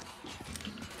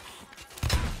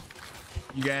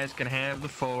 You guys can have the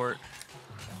fort.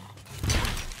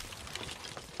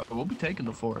 We'll be taking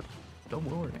the fort. Don't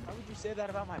worry. Why would you say that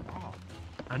about my mom?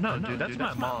 I know, dude. That's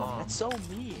my mom. That's so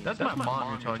mean. That's my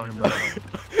mom you're talking about.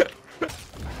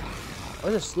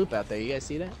 There's a sloop out there. You guys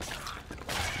see that?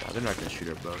 Oh, they're not gonna shoot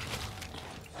our boat.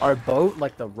 Our boat,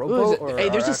 like the rowboat, or hey,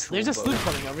 there's our a actual sloop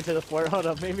boat? coming over to the fort. Hold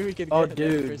up, maybe we can. Oh, get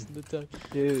dude. that person to talk.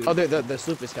 Dude. Oh, the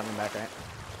sloop is coming back, right?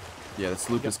 Yeah, the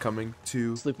sloop is coming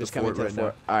to Sloop the is coming fort to right the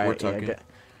fort. now. All We're right, yeah, tucking.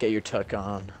 get your tuck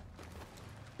on.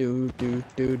 Do.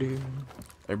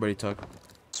 Everybody tuck.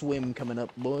 Swim coming up,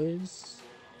 boys.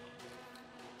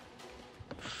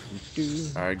 Do.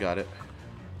 Alright, got it.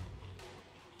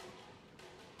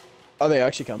 Are they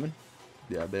actually coming?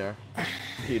 Yeah, they are.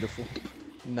 Beautiful.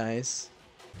 Nice.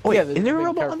 Oh, Wait, yeah, isn't there a big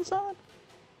robot car- on the side?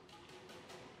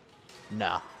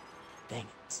 No. Dang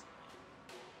it.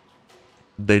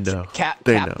 They know.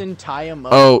 They know. Captain, tie him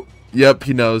up. Oh, yep,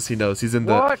 he knows. He's in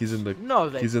the What? he's in the No,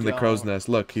 they he's in the crow's don't. nest.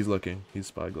 Look, he's looking. He's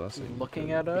spyglassing.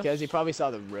 Looking at us. Because he probably saw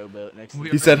the rowboat next to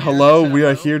He said, "Hello, we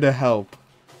are here to help."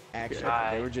 Actually,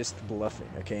 Hi. they were just bluffing.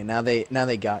 Okay, now they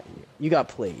got you. You got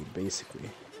played, basically.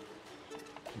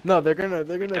 No, they're gonna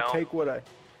Don't. take what I.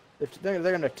 They're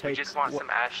gonna We take. just want what- some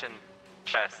ashen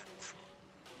chests.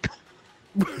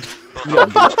 What'd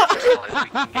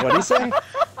he say?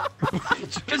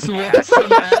 Just want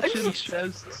some action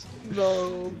chests.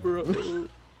 No, bro.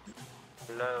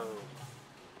 Hello.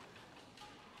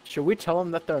 Should we tell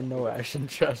them that there are no action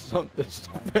chests on this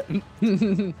event?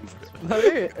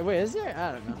 Wait, is there?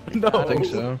 I don't know. No. I think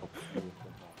so.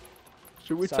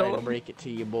 Should we Sorry tell to them? break it to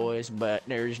you boys, but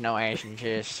there's no ashen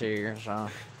chest here, so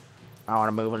I want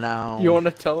to move along. You want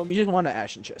to tell them? You just want an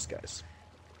ashen chest, guys.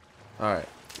 All right,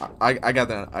 I got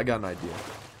that. I got an idea.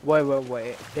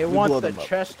 Wait. They We want blow the them up.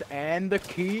 chest and the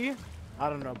key? I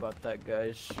don't know about that,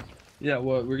 guys. Yeah,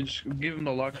 what? We're just giving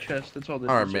the lock chest. That's all they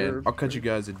All right, man. deserve. I'll cut you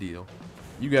guys a deal.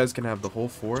 You guys can have the whole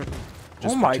fort.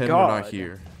 Just Oh my pretend we're not God.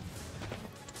 here.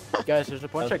 Guys, there's a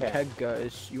bunch Okay. of keg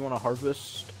guys. You want to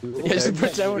harvest? Yes, kegs?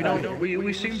 pretend we're We not don't. here.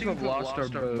 We seem to have lost our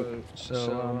boat.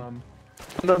 So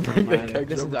I'm gonna bring the Alright, kegs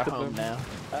this is over our to home them. now.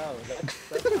 Oh,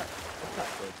 that's not good.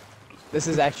 This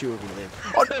is actually where we live.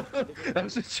 that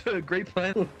was such a great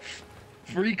plan.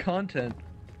 Free content.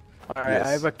 Alright, Yes.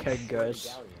 I have a keg,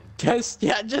 guys. Just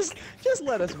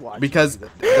let us watch. Because you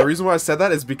do the reason why I said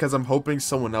that is because I'm hoping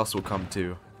someone else will come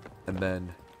too, and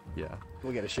then, yeah.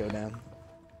 we get a showdown.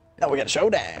 No, we got a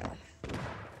showdown.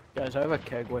 Guys, I have a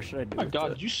keg. What should I do? Oh my with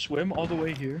God! it? Did you swim all the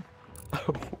way here?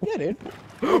 Yeah, dude.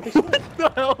 What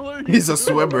the hell are you He's a doing?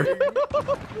 swimmer.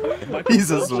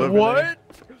 He's a swimmer. What?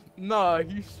 Nah,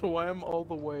 he swam all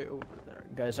the way over there.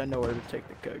 Guys, I know where to take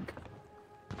the keg.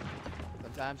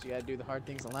 Sometimes you gotta do the hard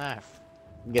things in life.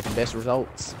 You get the best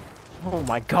results. Oh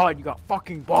my God, you got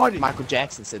fucking body. Michael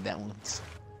Jackson said that once.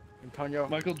 Antonio.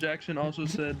 Michael Jackson also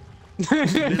said,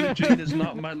 "Billie Jean is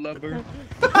not my lover.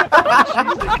 She's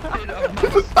the kid of my."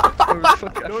 Or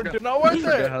fuck, I No, forgot- do not work I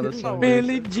forgot there. how that Do song not goes.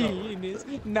 Billie Jean is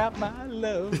not my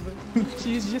lover.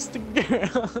 She's just a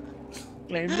girl.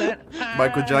 Claims that I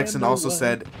Michael am Jackson the also one.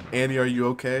 said, "Annie, are you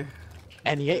okay?"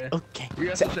 And he ain't Yeah. okay. We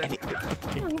got So- to say- and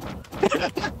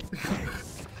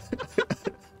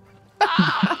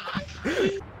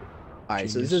Alright,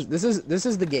 so this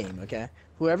is the game, okay?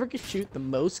 Whoever can shoot the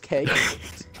most kegs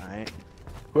wins. Alright.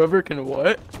 Whoever can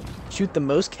what? Shoot the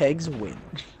most kegs win.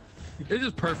 This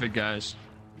is perfect, guys.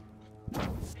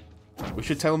 We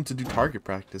should tell him to do target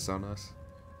practice on us.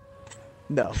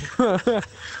 No.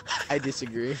 I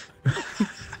disagree.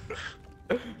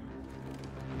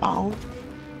 Oh.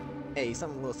 Hey,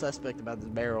 something a little suspect about this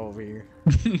barrel over here.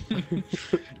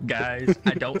 Guys,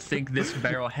 I don't think this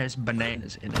barrel has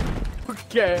bananas in it.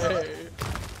 Okay.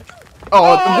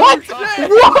 Oh, what?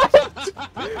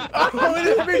 Oh, it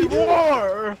is me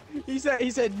war. He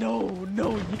said no,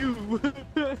 you.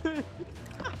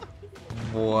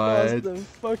 What? Austin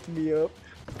fucked me up.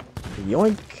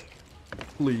 Yoink.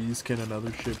 Please, can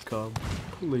another ship come?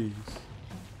 Please.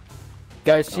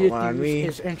 Guys, see Don't mind if me.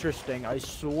 is interesting. I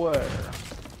swear.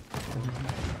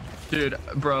 Dude,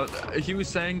 bro, he was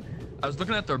saying, I was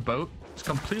looking at their boat, It's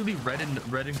completely red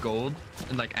and gold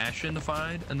and like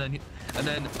ashenified. And then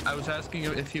I was asking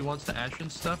him if he wants the ashen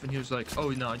stuff, and he was like, "Oh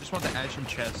no, I just want the ashen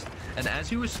chest." And as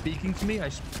he was speaking to me, I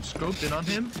scoped in on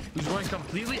him. He was wearing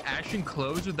completely ashen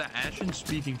clothes with the ashen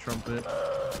speaking trumpet.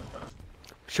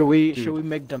 Should we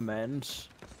make demands?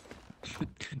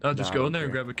 No, just go in there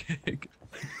and grab a cake.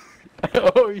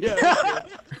 Oh yeah.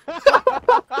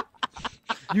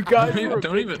 You guys were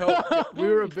Don't even. We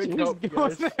were a big help,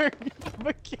 guys. Alright,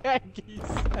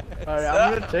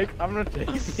 I'm gonna take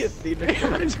the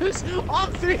Athena. Just all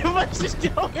three of us just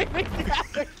going and grab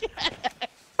a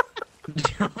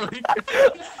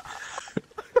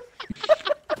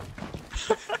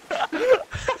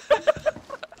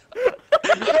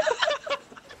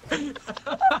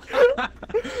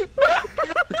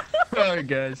Alright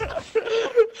guys.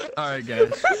 Alright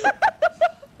guys.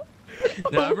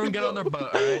 Now everyone get on their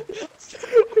butt, alright?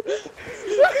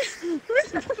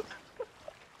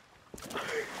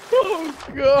 Oh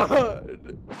god.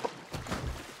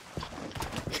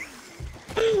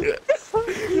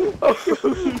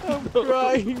 I'm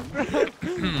crying, bro.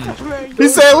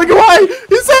 He's sailing away!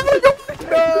 He's sailing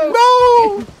away!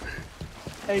 No!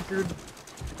 Anchored.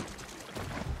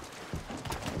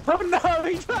 Oh no,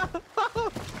 he's not.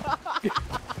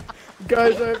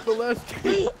 Guys, I have the last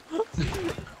key. Oh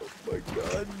my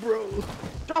god, bro.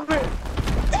 Stop it!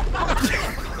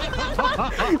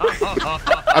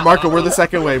 Alright, Marco, we're the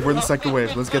second wave. We're the second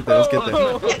wave. Let's get there. Let's get there.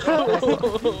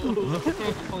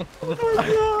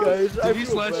 Guys, Did he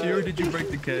slash you or did you break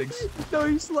the kegs? No,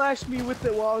 he slashed me with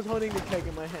it while I was holding the keg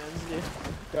in my hands. Yeah.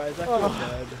 Guys, I feel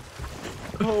bad.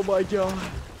 Oh my god.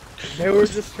 They were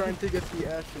just trying to get the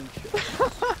ashen shit.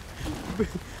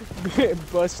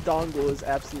 Bust dongle is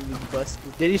absolutely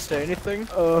busted. Did he say anything?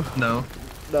 No.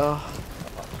 No.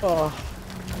 Oh.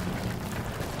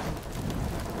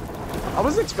 I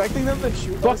was expecting them to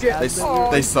shoot us. Bucket. They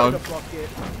sunk. They sunk.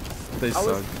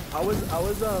 I was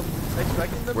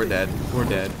expecting them. We're dead. We're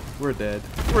dead. We're dead.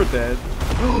 We're dead.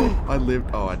 I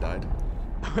lived. Oh, I died.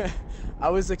 I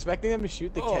was expecting them to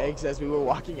shoot the kegs as we were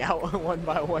walking out one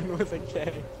by one with a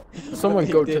keg. Someone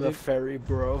But go they to the didn't. ferry,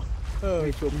 bro. I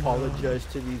need to apologize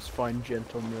to these fine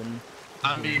gentlemen.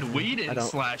 I mean, we didn't don't-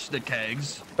 slash the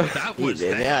kegs. That was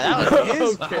did, them. yeah, that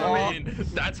was his I mean,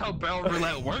 that's how Bell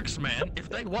Roulette works, man. If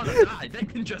they want to die, they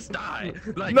can just die.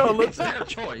 Like, No, it's their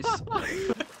choice.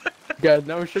 Guys,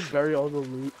 now we should bury all the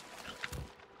loot.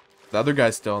 The other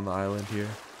guy's still on the island here.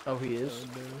 Oh, he is?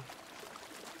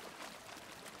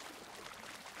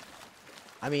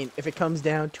 I mean, if it comes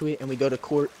down to it and we go to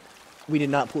court, we did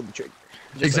not pull the trigger.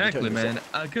 Just Exactly, like Antonio man.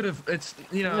 I could have. It's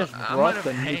I just might brought have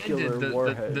the handed nuclear the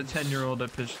warheads. 10-year-old a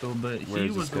pistol, but Where he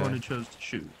is was this the one guy? who chose to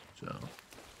shoot. So said.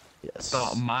 Yes. it's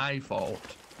not my fault.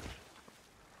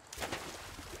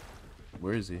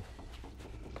 Where is he?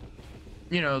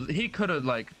 You know, he could have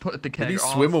like put the keg. Did he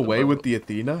off swim the away with boat. the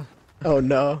Athena? Oh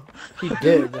no. He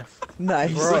did.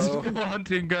 Nice. Bro. Come on,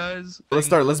 team guys. Let's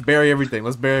start. Let's bury everything.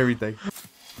 Let's bury everything.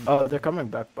 Oh, they're coming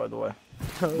back, by the way.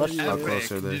 Let's How Epic.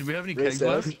 close are they? Did we have any Race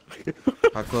kegs left?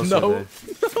 How close No. are they?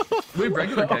 We have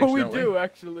regular kegs. Oh, we don't do,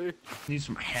 actually. Need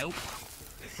some help.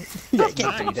 You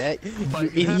can't do that.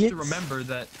 But You you have to idiots. remember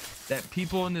that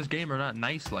people in this game are not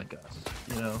nice like us.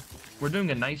 You know, we're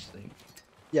doing a nice thing.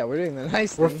 Yeah, we're doing the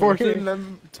nice We're thing forcing here.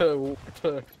 them to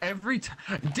Every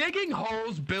time digging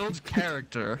holes builds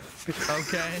character.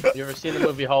 Okay. You ever seen the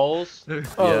movie Holes?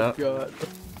 Oh Yeah. god.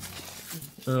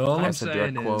 All I'm That's a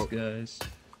direct saying is, quote. guys,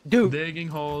 Dude, digging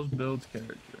holes builds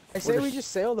character. I say we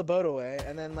just sail the boat away,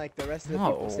 and then like the rest of the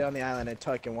people No. stay on the island and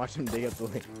tuck and watch them dig up the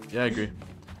lake. Yeah, I agree.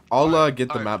 I'll get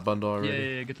the Alright. map bundle Yeah, already. yeah,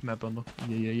 yeah, get the map bundle.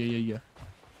 Yeah.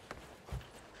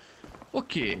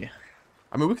 Okay.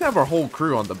 I mean, we can have our whole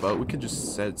crew on the boat. We can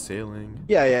just set sailing.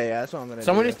 Yeah, that's what I'm gonna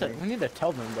Someone do. needs to. We need to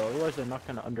tell them though, otherwise they're not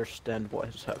gonna understand what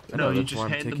is happening. No, know, you that's just why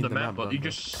I'm hand them taking the the map map bundle. You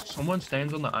bundle. just someone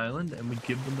stands on the island and we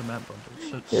give them the map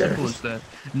bundle. So Yeah. simple as that.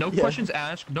 No Yeah. questions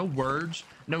asked, no words,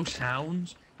 no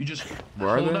sounds. You just Where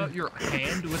are hold they? out your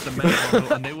hand with the map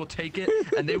bundle and they will take it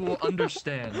and they will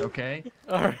understand. Okay?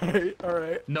 Alright.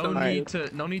 No Alright.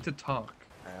 need to talk.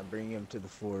 I'm bringing him to the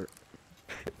fort.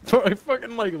 So I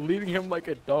fucking like leading him like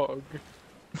a dog.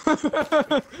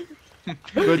 Good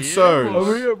Yeah, sirs.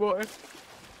 Over here, boy.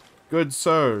 Good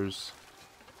sirs.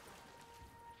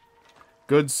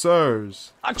 Good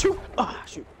sirs. Achoo! Ah,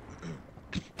 shoot.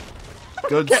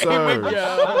 Good sirs.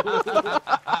 Yeah.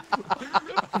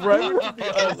 Right with the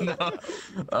Oh, no.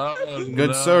 Oh,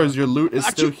 Good no. sirs, your loot is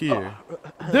still here.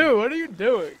 Dude, what are you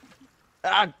doing?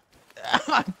 Ah,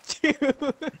 dude.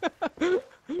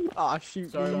 Aw,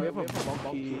 shoot. Sorry, we have a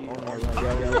monkey on our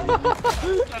right.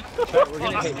 We're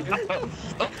gonna hit you.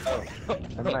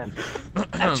 Never mind.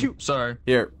 Sorry.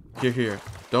 Here.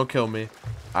 Don't kill me.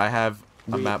 I have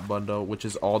a map bundle, which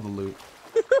is all the loot.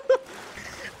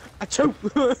 Achoo!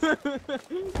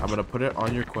 I'm gonna put it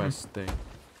on your quest thing.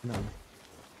 No.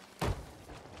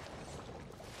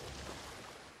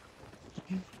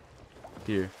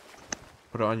 Here.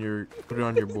 Put it on your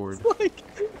board. It's like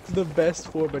the best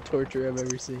form of torture I've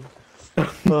ever seen.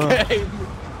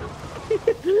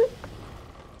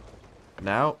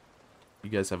 Now, you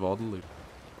guys have all the loot.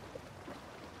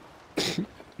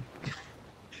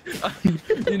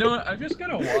 You know what? I'm just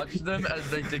gonna watch them as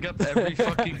they dig up every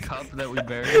fucking cup that we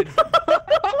buried.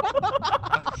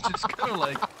 I'm just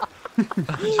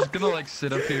gonna like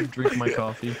sit up here and drink my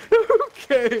coffee.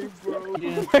 Okay, bro.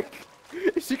 Yeah. Like,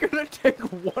 is he gonna take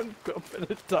one cup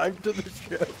at a time to the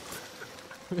ship?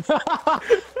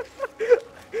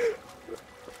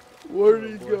 Where'd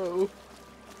he go?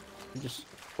 Just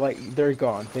like they're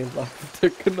gone. They left. They're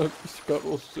gonna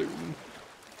scuttle soon.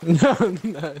 No.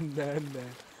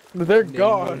 They're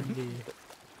gone.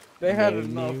 They had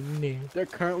enough. They're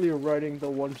currently writing the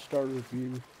 1-star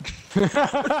review.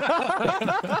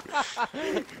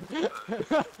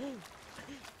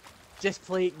 Just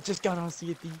got on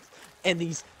Sea of Thieves, and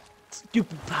these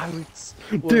stupid pirates.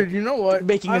 Dude, you know what?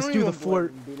 Making us don't do the even blame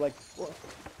fort. them, dude. Like,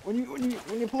 when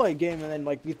you play a game and then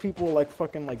like these people like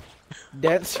fucking like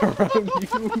dance around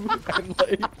you and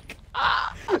like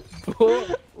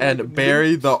And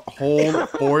bury the whole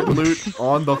fort loot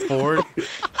on the fort.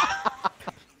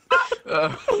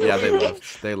 Yeah,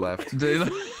 they left.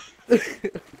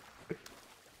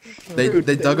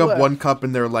 They dug up one cup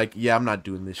and they're like, yeah, I'm not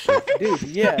doing this shit. Dude,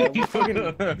 yeah,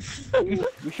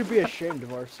 we should be ashamed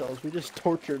of ourselves. We just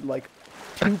tortured like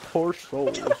 2 poor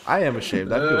souls. I am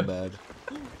ashamed. I feel bad.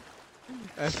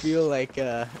 I feel like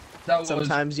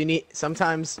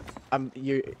sometimes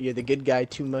you're the good guy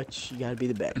too much. You gotta be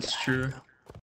the bad guy. It's true.